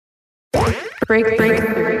Breakthrough.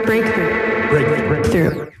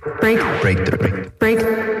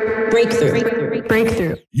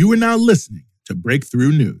 You are now listening to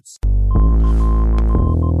Breakthrough News.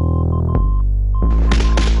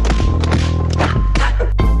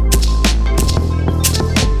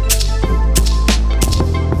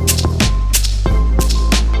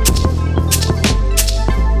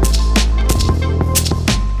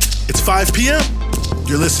 It's 5 p.m.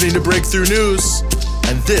 You're listening to Breakthrough News,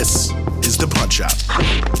 and this is the Punch-Out.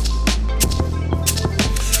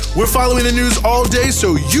 We're following the news all day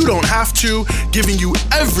so you don't have to, giving you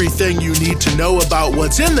everything you need to know about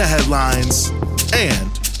what's in the headlines and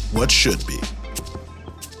what should be.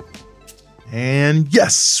 And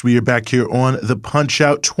yes, we are back here on the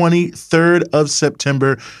Punch-Out, 23rd of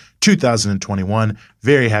September, 2021.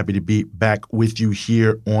 Very happy to be back with you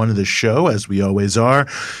here on the show, as we always are.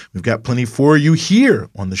 We've got plenty for you here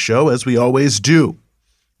on the show, as we always do.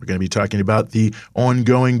 We're going to be talking about the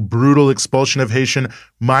ongoing brutal expulsion of Haitian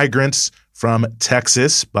migrants from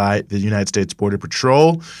Texas by the United States Border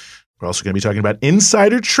Patrol. We're also going to be talking about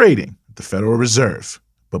insider trading at the Federal Reserve.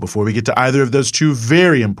 But before we get to either of those two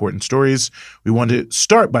very important stories, we want to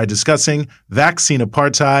start by discussing vaccine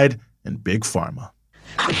apartheid and Big Pharma.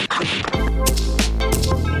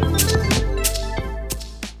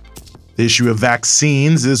 The issue of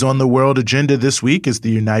vaccines is on the world agenda this week as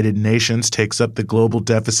the United Nations takes up the global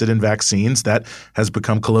deficit in vaccines that has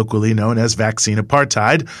become colloquially known as vaccine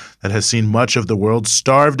apartheid, that has seen much of the world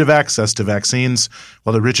starved of access to vaccines,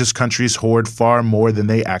 while the richest countries hoard far more than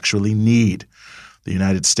they actually need. The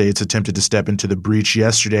United States attempted to step into the breach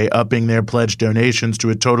yesterday, upping their pledged donations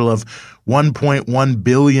to a total of 1.1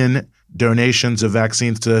 billion donations of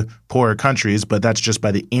vaccines to poorer countries, but that's just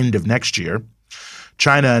by the end of next year.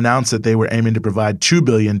 China announced that they were aiming to provide 2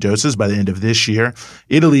 billion doses by the end of this year.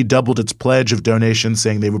 Italy doubled its pledge of donations,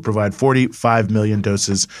 saying they would provide 45 million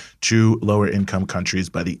doses to lower-income countries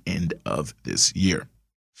by the end of this year.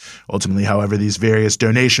 Ultimately, however, these various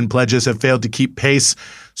donation pledges have failed to keep pace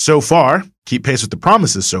with the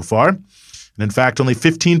promises so far. And in fact, only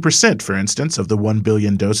 15%, for instance, of the 1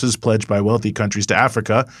 billion doses pledged by wealthy countries to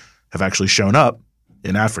Africa have actually shown up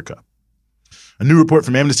in Africa. A new report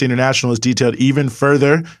from Amnesty International has detailed even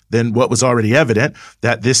further than what was already evident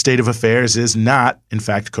that this state of affairs is not, in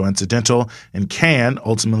fact, coincidental and can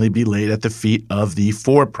ultimately be laid at the feet of the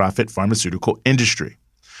for-profit pharmaceutical industry.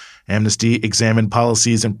 Amnesty examined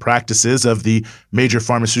policies and practices of the major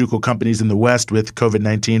pharmaceutical companies in the West with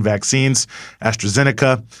COVID-19 vaccines: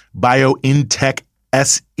 AstraZeneca, BioNTech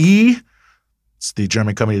SE, it's the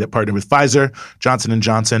German company that partnered with Pfizer, Johnson &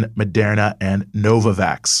 Johnson, Moderna, and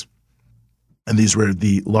Novavax. And these were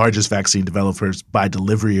the largest vaccine developers by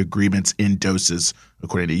delivery agreements in doses,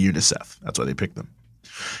 according to UNICEF. That's why they picked them.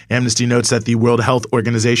 Amnesty notes that the World Health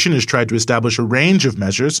Organization has tried to establish a range of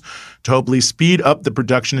measures to hopefully speed up the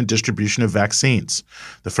production and distribution of vaccines.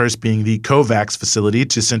 The first being the COVAX facility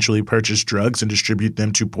to centrally purchase drugs and distribute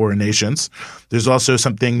them to poorer nations. There's also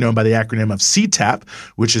something known by the acronym of CTAP,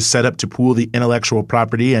 which is set up to pool the intellectual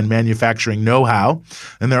property and manufacturing know-how.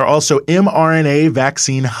 And there are also mRNA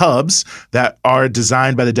vaccine hubs that are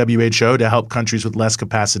designed by the WHO to help countries with less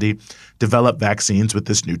capacity develop vaccines with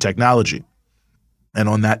this new technology. And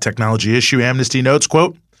on that technology issue, Amnesty notes,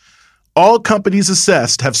 quote, all companies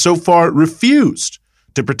assessed have so far refused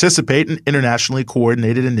to participate in internationally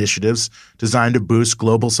coordinated initiatives designed to boost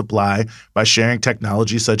global supply by sharing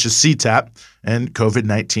technology such as CTAP and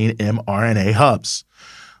COVID-19 mRNA hubs.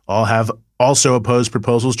 All have also opposed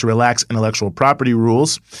proposals to relax intellectual property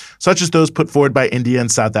rules, such as those put forward by India and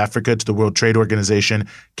South Africa to the World Trade Organization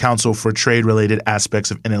Council for Trade-Related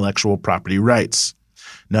Aspects of Intellectual Property Rights.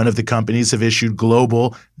 None of the companies have issued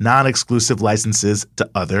global, non-exclusive licenses to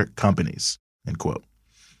other companies, end quote.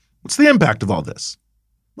 What's the impact of all this?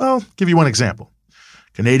 Well, I'll give you one example.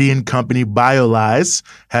 Canadian company BioLies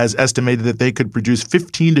has estimated that they could produce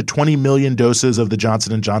 15 to 20 million doses of the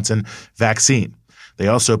Johnson & Johnson vaccine. They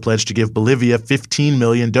also pledged to give Bolivia 15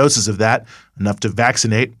 million doses of that, enough to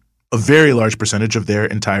vaccinate a very large percentage of their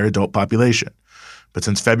entire adult population. But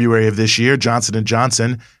since February of this year, Johnson &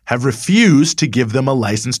 Johnson have refused to give them a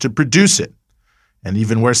license to produce it. And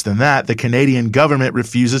even worse than that, the Canadian government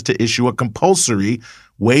refuses to issue a compulsory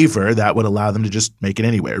waiver that would allow them to just make it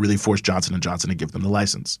anyway, really force Johnson & Johnson to give them the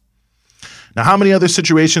license. Now, how many other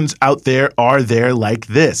situations out there are there like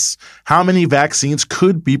this? How many vaccines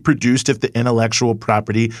could be produced if the intellectual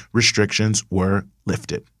property restrictions were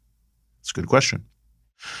lifted? It's a good question.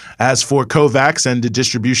 As for COVAX and the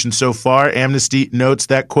distribution so far, Amnesty notes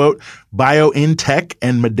that, quote, BioNTech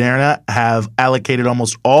and Moderna have allocated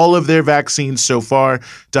almost all of their vaccines so far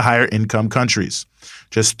to higher income countries.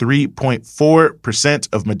 Just 3.4%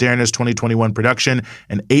 of Moderna's 2021 production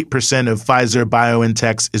and 8% of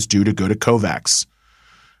Pfizer-BioNTech's is due to go to COVAX.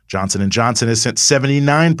 Johnson & Johnson has sent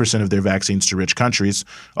 79% of their vaccines to rich countries,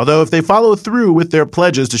 although if they follow through with their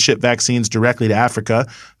pledges to ship vaccines directly to Africa,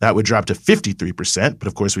 that would drop to 53%, but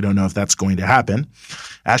of course we don't know if that's going to happen.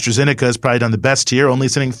 AstraZeneca has probably done the best here, only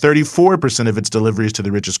sending 34% of its deliveries to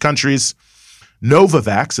the richest countries.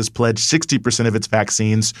 Novavax has pledged 60% of its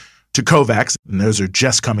vaccines to COVAX, and those are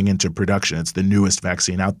just coming into production. It's the newest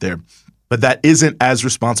vaccine out there. But that isn't as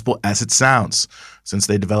responsible as it sounds. Since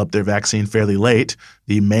they developed their vaccine fairly late,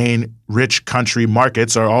 the main rich country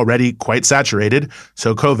markets are already quite saturated,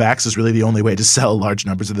 so COVAX is really the only way to sell large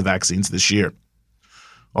numbers of the vaccines this year.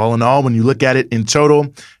 All in all, when you look at it in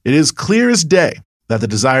total, it is clear as day that the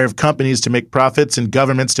desire of companies to make profits and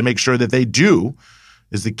governments to make sure that they do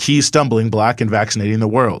is the key stumbling block in vaccinating the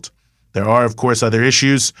world. There are, of course, other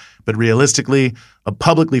issues, but realistically, a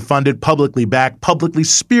publicly funded, publicly backed, publicly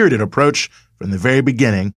spirited approach from the very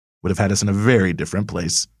beginning would have had us in a very different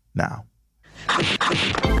place now.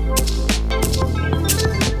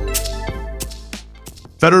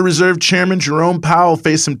 Federal Reserve Chairman Jerome Powell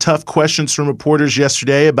faced some tough questions from reporters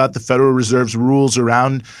yesterday about the Federal Reserve's rules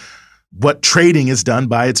around what trading is done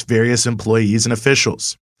by its various employees and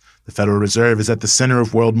officials. The Federal Reserve is at the center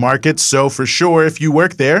of world markets, so for sure, if you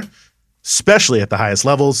work there, especially at the highest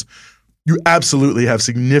levels, you absolutely have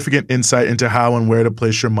significant insight into how and where to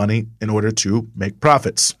place your money in order to make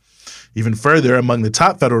profits. Even further, among the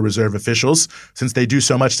top Federal Reserve officials, since they do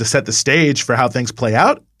so much to set the stage for how things play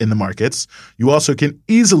out in the markets, you also can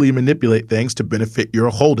easily manipulate things to benefit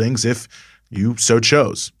your holdings if you so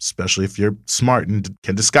chose, especially if you're smart and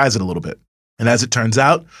can disguise it a little bit. And as it turns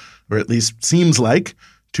out, or at least seems like,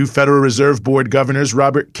 two Federal Reserve Board governors,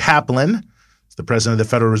 Robert Kaplan, the president of the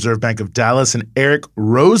Federal Reserve Bank of Dallas, and Eric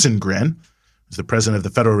Rosengren, who's the president of the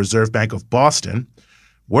Federal Reserve Bank of Boston,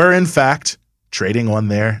 were in fact trading on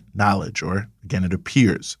their knowledge, or again, it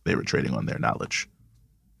appears they were trading on their knowledge.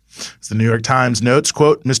 As the New York Times notes,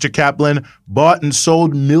 quote, Mr. Kaplan bought and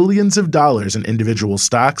sold millions of dollars in individual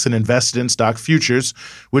stocks and invested in stock futures,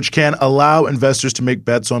 which can allow investors to make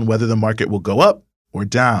bets on whether the market will go up or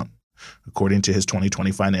down, according to his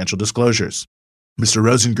 2020 financial disclosures. Mr.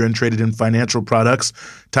 Rosengren traded in financial products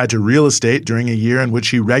tied to real estate during a year in which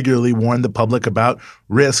he regularly warned the public about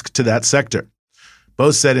risk to that sector.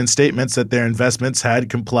 Both said in statements that their investments had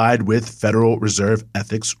complied with Federal Reserve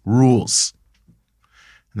ethics rules.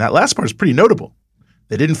 And that last part is pretty notable.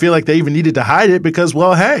 They didn't feel like they even needed to hide it because,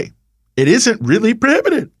 well, hey, it isn't really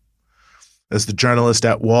prohibited. As the journalist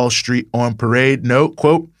at Wall Street on Parade note,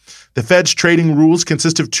 quote, the Fed's trading rules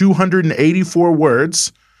consist of 284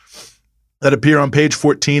 words that appear on page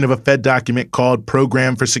 14 of a Fed document called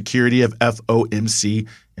Program for Security of FOMC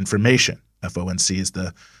Information. FOMC is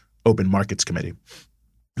the Open Markets Committee.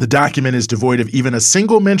 The document is devoid of even a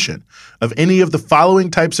single mention of any of the following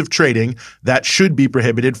types of trading that should be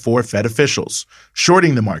prohibited for Fed officials: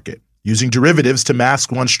 shorting the market, using derivatives to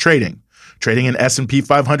mask one's trading, trading in S&P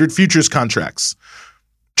 500 futures contracts,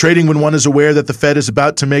 trading when one is aware that the Fed is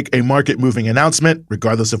about to make a market-moving announcement,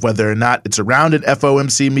 regardless of whether or not it's around an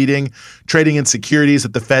FOMC meeting, trading in securities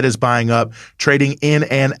that the Fed is buying up, trading in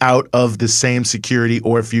and out of the same security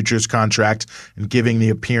or futures contract, and giving the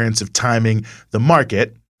appearance of timing the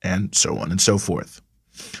market, and so on and so forth.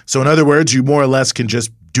 So in other words, you more or less can just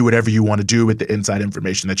do whatever you want to do with the inside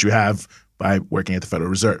information that you have by working at the Federal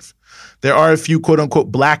Reserve. There are a few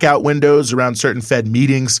quote-unquote blackout windows around certain Fed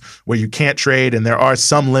meetings where you can't trade, and there are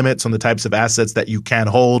some limits on the types of assets that you can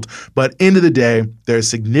hold. But end of the day, there's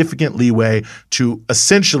significant leeway to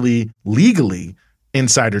essentially legally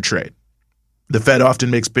insider trade. The Fed often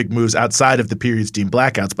makes big moves outside of the periods deemed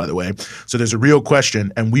blackouts, by the way. So there's a real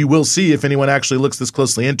question, and we will see if anyone actually looks this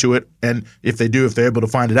closely into it, and if they do, if they're able to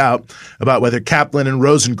find it out, about whether Kaplan and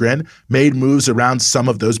Rosengren made moves around some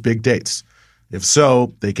of those big dates. If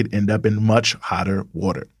so, they could end up in much hotter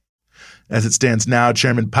water. As it stands now,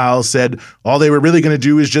 Chairman Powell said all they were really going to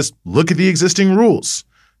do is just look at the existing rules.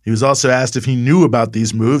 He was also asked if he knew about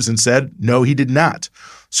these moves and said no, he did not.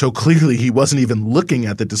 So clearly he wasn't even looking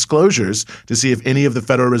at the disclosures to see if any of the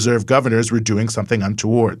Federal Reserve governors were doing something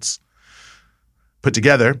untowards. Put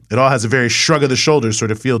together, it all has a very shrug of the shoulders sort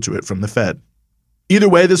of feel to it from the Fed. Either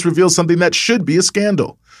way, this reveals something that should be a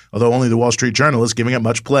scandal, although only the Wall Street Journal is giving it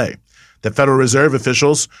much play. That Federal Reserve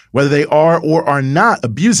officials, whether they are or are not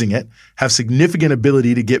abusing it, have significant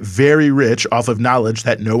ability to get very rich off of knowledge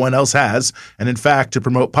that no one else has, and in fact to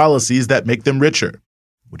promote policies that make them richer.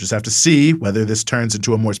 We'll just have to see whether this turns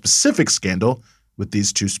into a more specific scandal with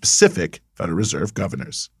these two specific Federal Reserve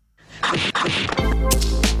governors.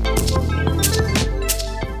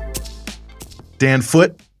 Dan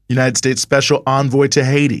Foote, United States Special Envoy to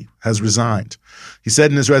Haiti, has resigned. He said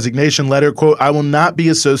in his resignation letter, quote, "I will not be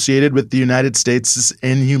associated with the United States'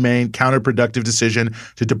 inhumane, counterproductive decision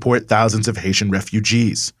to deport thousands of Haitian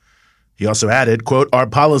refugees." He also added, quote, "Our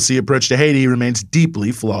policy approach to Haiti remains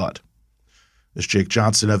deeply flawed." As Jake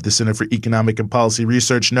Johnson of the Center for Economic and Policy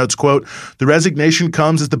Research notes, quote, "The resignation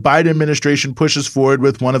comes as the Biden administration pushes forward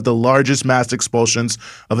with one of the largest mass expulsions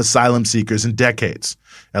of asylum seekers in decades.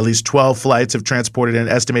 At least 12 flights have transported an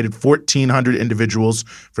estimated 1,400 individuals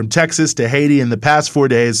from Texas to Haiti in the past 4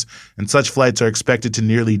 days, and such flights are expected to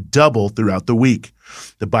nearly double throughout the week.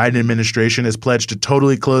 The Biden administration has pledged to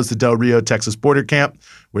totally close the Del Rio, Texas border camp,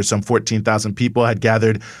 where some 14,000 people had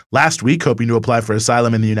gathered last week hoping to apply for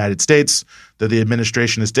asylum in the United States. Though the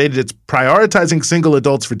administration has stated it's prioritizing single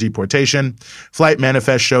adults for deportation, flight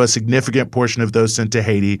manifests show a significant portion of those sent to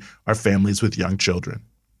Haiti are families with young children."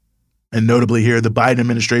 And notably here, the Biden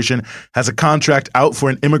administration has a contract out for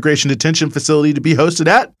an immigration detention facility to be hosted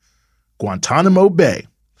at Guantanamo Bay.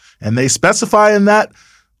 And they specify in that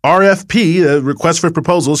RFP, the request for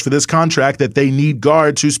proposals for this contract, that they need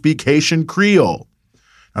guards who speak Haitian Creole.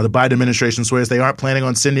 Now, the Biden administration swears they aren't planning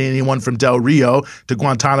on sending anyone from Del Rio to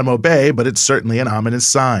Guantanamo Bay, but it's certainly an ominous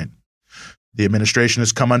sign. The administration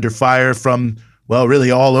has come under fire from, well, really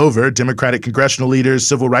all over: Democratic congressional leaders,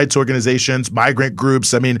 civil rights organizations, migrant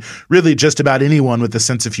groups. I mean, really just about anyone with a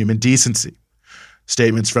sense of human decency.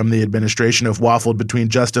 Statements from the administration have waffled between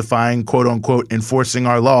justifying, quote unquote, enforcing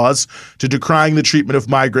our laws to decrying the treatment of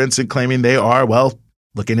migrants and claiming they are, well,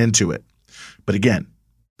 looking into it. But again,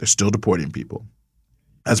 they're still deporting people.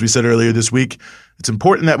 As we said earlier this week, it's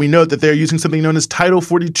important that we note that they're using something known as Title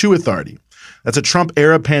 42 authority. That's a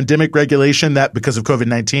Trump-era pandemic regulation that, because of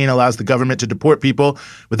COVID-19, allows the government to deport people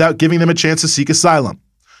without giving them a chance to seek asylum.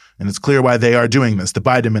 And it's clear why they are doing this, the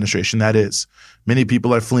Biden administration, that is. Many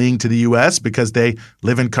people are fleeing to the U.S. because they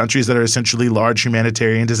live in countries that are essentially large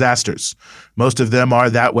humanitarian disasters. Most of them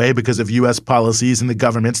are that way because of U.S. policies and the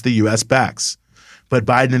governments the U.S. backs. But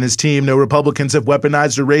Biden and his team know Republicans have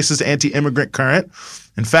weaponized a racist anti-immigrant current.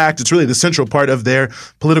 In fact, it's really the central part of their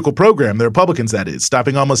political program, the Republicans, that is,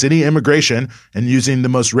 stopping almost any immigration and using the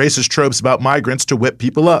most racist tropes about migrants to whip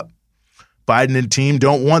people up. Biden and team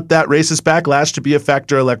don't want that racist backlash to be a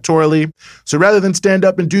factor electorally. So rather than stand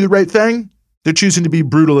up and do the right thing, they're choosing to be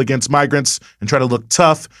brutal against migrants and try to look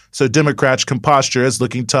tough so Democrats can posture as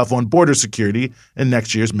looking tough on border security in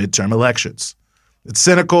next year's midterm elections. It's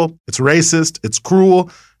cynical, it's racist, it's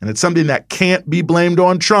cruel, and it's something that can't be blamed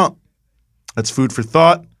on Trump. That's food for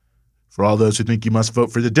thought for all those who think you must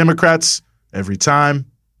vote for the Democrats every time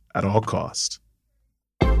at all cost.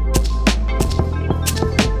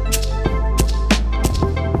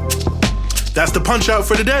 That's the Punch Out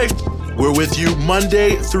for today. We're with you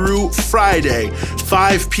Monday through Friday,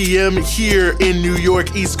 5 p.m. here in New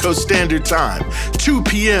York East Coast Standard Time, 2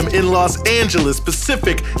 p.m. in Los Angeles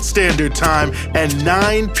Pacific Standard Time, and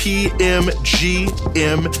 9 p.m.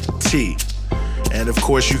 GMT. And of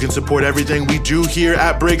course, you can support everything we do here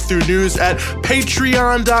at Breakthrough News at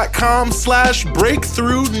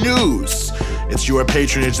patreon.com/Breakthrough News. It's your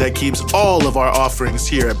patronage that keeps all of our offerings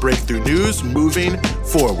here at Breakthrough News moving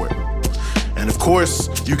forward. And of course,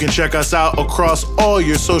 you can check us out across all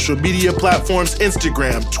your social media platforms: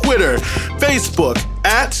 Instagram, Twitter, Facebook,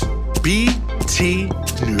 at BT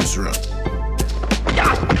Newsroom.